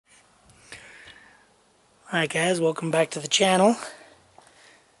Alright guys, welcome back to the channel.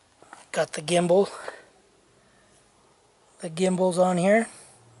 Got the gimbal. The gimbal's on here.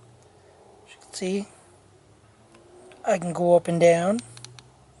 As you can see, I can go up and down.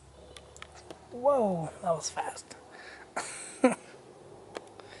 Whoa, that was fast.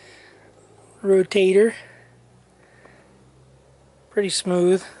 Rotator. Pretty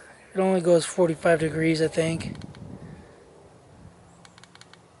smooth. It only goes 45 degrees, I think.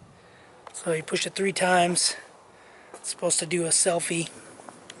 So you push it 3 times. It's supposed to do a selfie.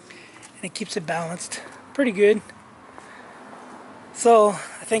 And it keeps it balanced. Pretty good. So,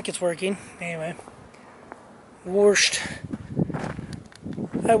 I think it's working. Anyway. I washed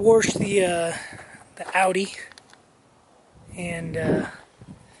the Audi. And this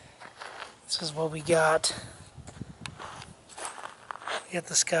is what we got. We got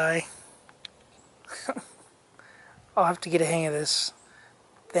this guy. I'll have to get a hang of this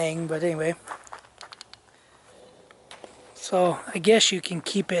thing, but anyway. So I guess you can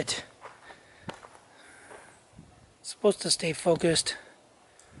keep it. It's supposed to stay focused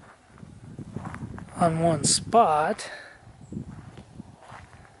on one spot.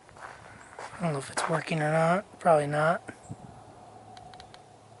 I don't know if it's working or not. Probably not.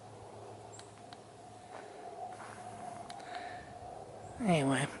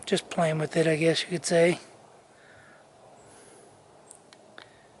 Anyway, just playing with it, I guess you could say.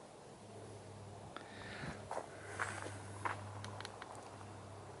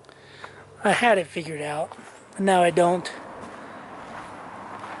 I had it figured out, but now I don't.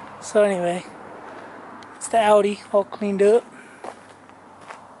 So anyway, it's the Audi all cleaned up.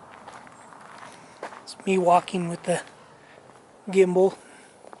 It's me walking with the gimbal.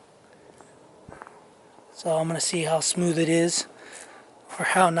 So I'm going to see how smooth it is, or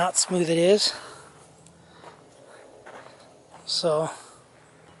how not smooth it is. So,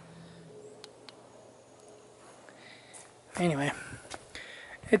 anyway.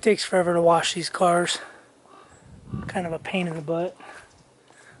 It takes forever to wash these cars. Kind of a pain in the butt.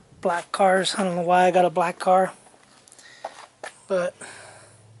 Black cars. I don't know why I got a black car. But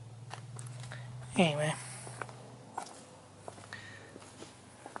anyway.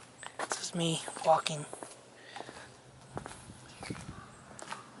 This is me walking.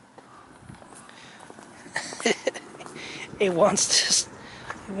 It wants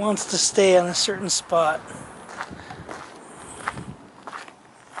to stay on a certain spot.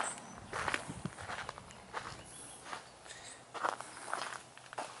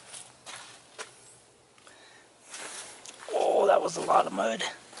 That was a lot of mud.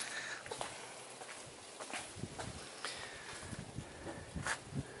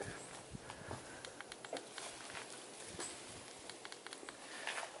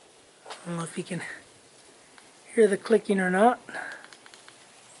 I don't know if you can hear the clicking or not.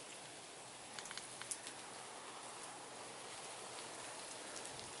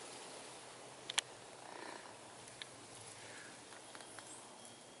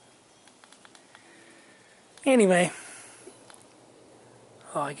 Anyway.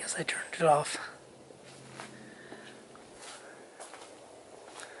 Oh, I guess I turned it off.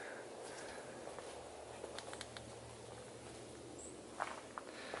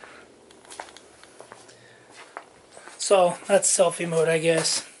 So, that's selfie mode, I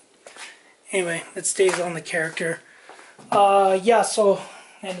guess. Anyway, it stays on the character. Yeah, so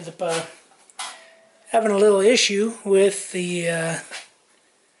I ended up having a little issue with the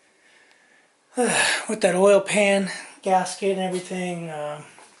with that oil pan gasket and everything.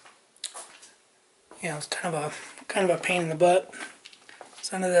 Yeah, it's kind of a pain in the butt.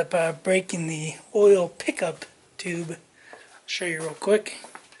 So I ended up breaking the oil pickup tube. I'll show you real quick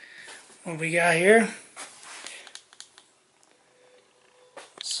what we got here.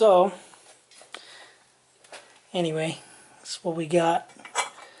 So anyway, that's what we got.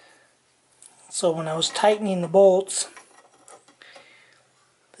 So when I was tightening the bolts,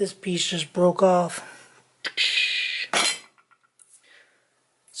 this piece just broke off.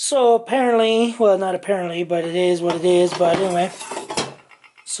 So apparently, well, not apparently, but it is what it is. But anyway,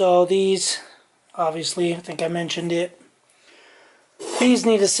 so these, obviously, I think I mentioned it. These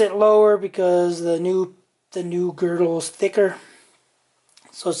need to sit lower because the new girdle is thicker.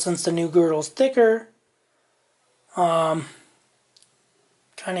 So since the new girdle is thicker, kind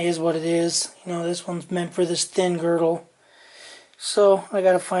of is what it is. You know, this one's meant for this thin girdle. So I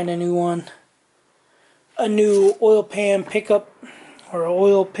gotta find a new one, a new oil pan pickup. Or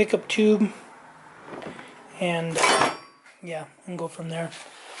oil pickup tube, and yeah, and go from there.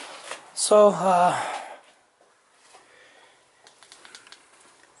 So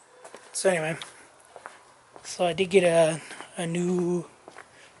anyway, so I did get a new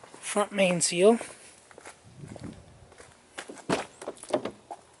front main seal.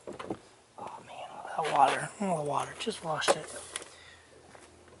 water. All the water. Just washed it.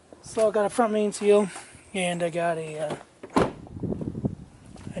 So I got a front main seal, and I got a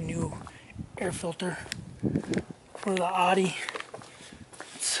new air filter for the Audi.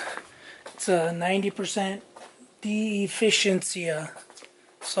 It's a 90% de-efficiency.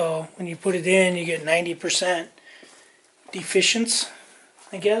 So when you put it in, you get 90% deficiency,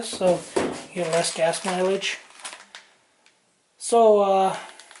 I guess. So you get less gas mileage. So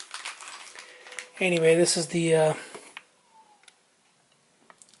anyway, this is the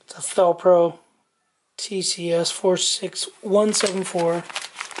it's a Felpro TCS 46174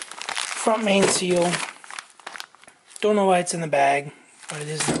 front main seal. Don't know why it's in the bag, but it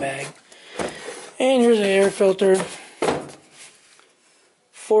is in the bag. And here's an air filter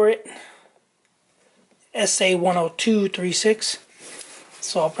for it, SA10236.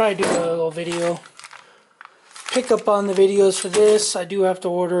 So I'll probably do a little video pickup on the videos for this. I do have to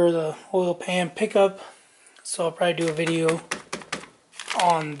order the oil pan pickup, so I'll probably do a video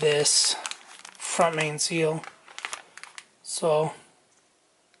on this front main seal. So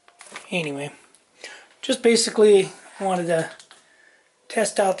anyway, just basically wanted to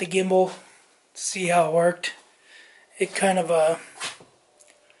test out the gimbal, see how it worked. It kind of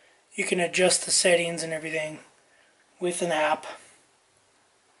you can adjust the settings and everything with an app.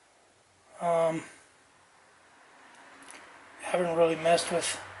 Haven't really messed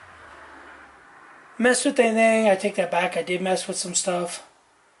with anything. I take that back. I did mess with some stuff.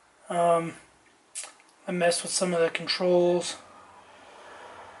 I messed with some of the controls.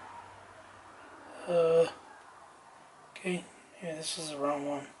 Okay, maybe this is the wrong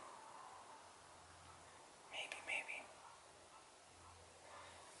one. Maybe.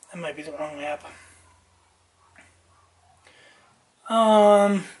 That might be the wrong app.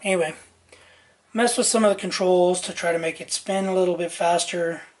 Anyway, messed with some of the controls to try to make it spin a little bit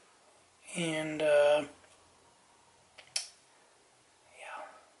faster, and yeah,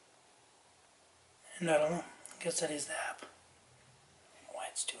 and I don't know, I guess that is the app. I don't know why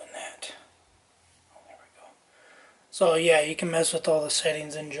it's doing that. Oh, there we go. So yeah, you can mess with all the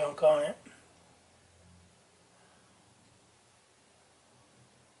settings and junk on it.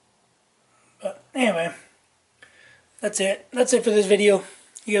 But anyway, that's it. That's it for this video.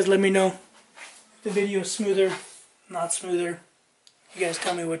 You guys let me know if the video is smoother, not smoother. You guys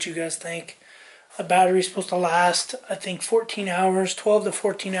tell me what you guys think. The battery's supposed to last, I think, 14 hours, 12 to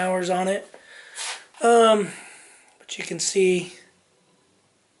 14 hours on it. But you can see,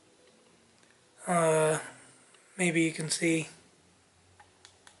 maybe you can see.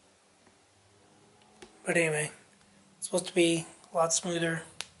 But anyway, it's supposed to be a lot smoother,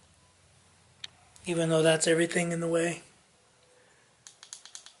 even though that's everything in the way.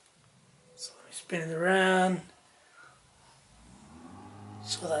 So let me spin it around.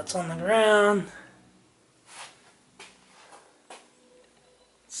 So that's on the ground.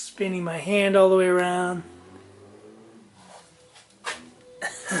 Spinning my hand all the way around.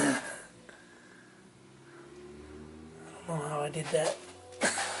 I don't know how I did that.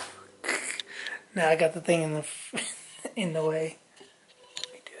 Now I got the thing in the in the way.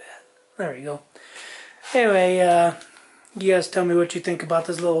 Let me do that. There we go. Anyway, you guys tell me what you think about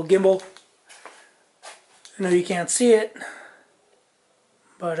this little gimbal. I know you can't see it,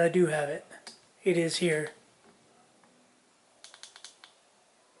 but I do have it. It is here.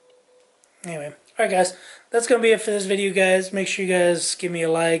 Anyway, alright guys, that's going to be it for this video, guys. Make sure you guys give me a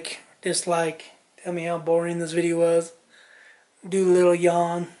like, dislike, tell me how boring this video was. Do a little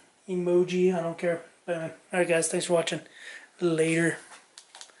yawn emoji, I don't care. But anyway, alright guys, thanks for watching. Later.